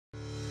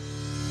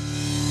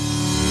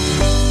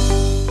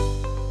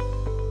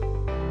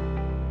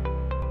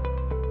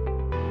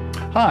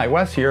Hi,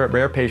 Wes here at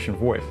Rare Patient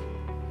Voice.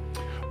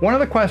 One of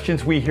the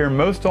questions we hear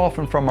most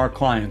often from our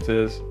clients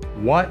is,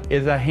 what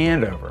is a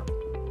handover?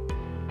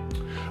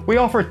 We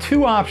offer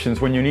two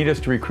options when you need us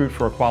to recruit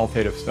for a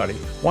qualitative study.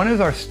 One is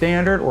our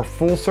standard or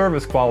full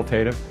service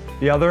qualitative.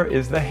 The other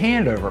is the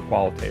handover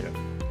qualitative.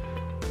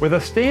 With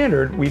a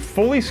standard, we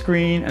fully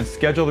screen and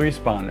schedule the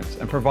respondents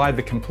and provide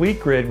the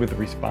complete grid with the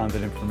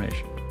respondent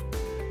information.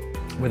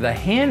 With a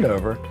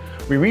handover,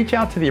 we reach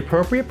out to the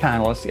appropriate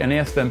panelists and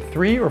ask them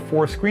 3 or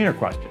 4 screener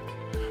questions.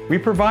 We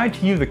provide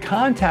to you the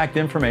contact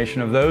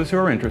information of those who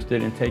are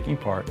interested in taking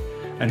part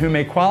and who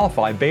may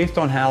qualify based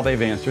on how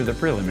they've answered the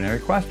preliminary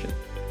question.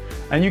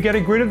 And you get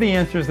a grid of the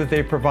answers that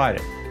they've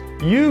provided.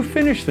 You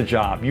finish the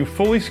job. You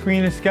fully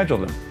screen and schedule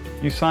them.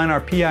 You sign our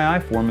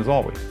PII form as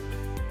always.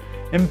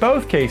 In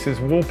both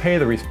cases, we'll pay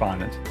the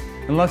respondents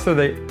unless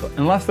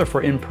they're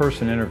for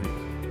in-person interviews.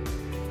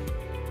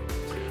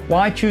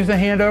 Why choose a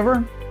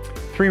handover?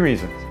 3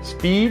 reasons: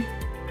 speed,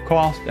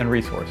 cost, and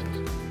resources.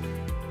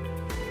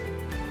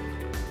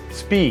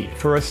 Speed.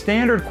 For a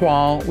standard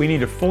qual, we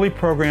need to fully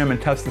program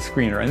and test the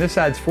screener, and this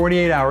adds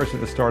 48 hours at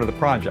the start of the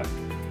project.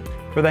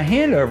 For the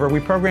handover, we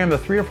program the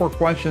 3 or 4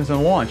 questions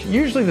and launch,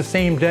 usually the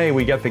same day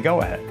we get the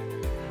go-ahead.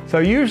 So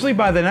usually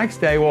by the next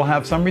day, we'll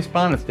have some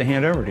respondents to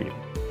hand over to you.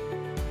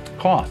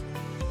 Cost.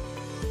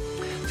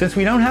 Since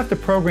we don't have to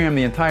program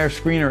the entire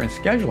screener and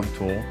scheduling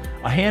tool,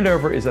 a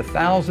handover is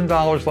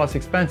 $1,000 less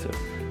expensive.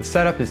 The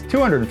setup is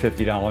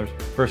 $250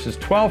 versus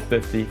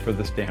 $1,250 for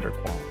the standard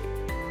qual.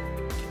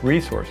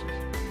 Resources.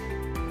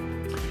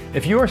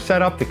 If you are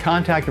set up to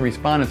contact the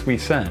respondents we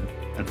send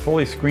and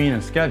fully screen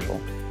and schedule,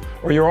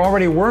 or you're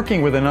already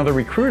working with another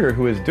recruiter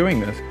who is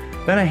doing this,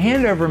 then a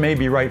handover may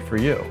be right for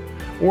you.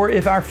 Or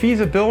if our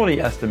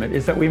feasibility estimate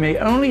is that we may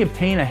only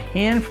obtain a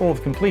handful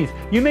of completes,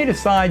 you may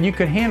decide you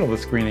could handle the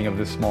screening of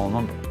this small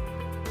number.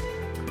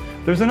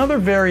 There's another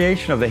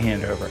variation of the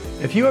handover.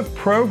 If you have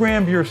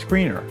programmed your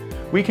screener,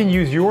 we can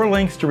use your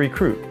links to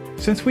recruit.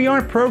 Since we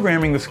aren't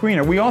programming the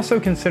screener, we also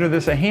consider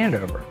this a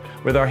handover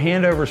with our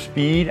handover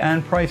speed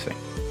and pricing.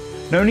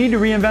 No need to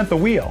reinvent the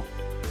wheel.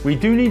 We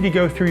do need to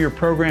go through your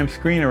program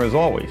screener as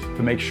always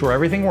to make sure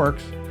everything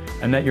works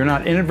and that you're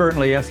not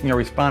inadvertently asking our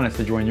respondents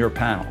to join your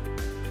panel.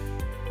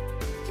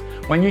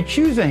 When you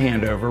choose a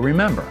handover,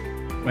 remember,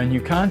 when you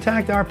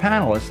contact our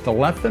panelists to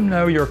let them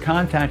know you're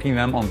contacting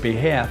them on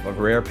behalf of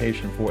Rare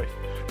Patient Voice.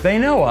 They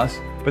know us,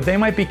 but they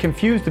might be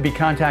confused to be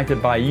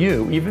contacted by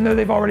you, even though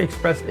they've already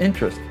expressed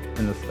interest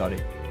in the study.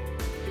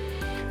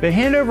 The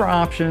handover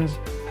options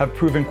have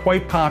proven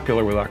quite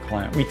popular with our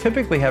client. We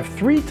typically have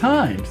 3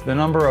 times the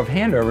number of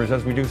handovers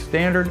as we do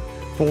standard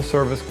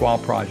full-service qual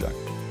projects.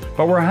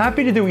 But we're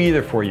happy to do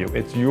either for you.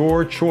 It's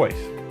your choice.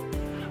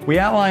 We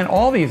outline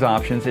all these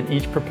options in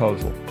each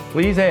proposal.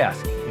 Please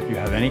ask if you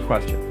have any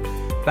questions.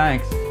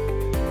 Thanks.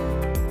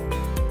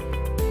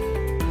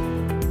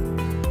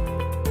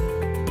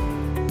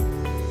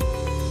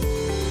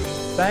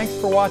 Thanks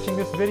for watching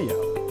this video.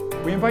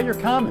 We invite your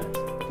comments.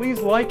 Please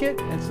like it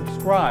and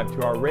subscribe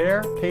to our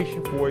Rare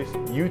Patient Voice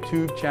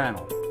YouTube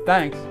channel.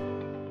 Thanks.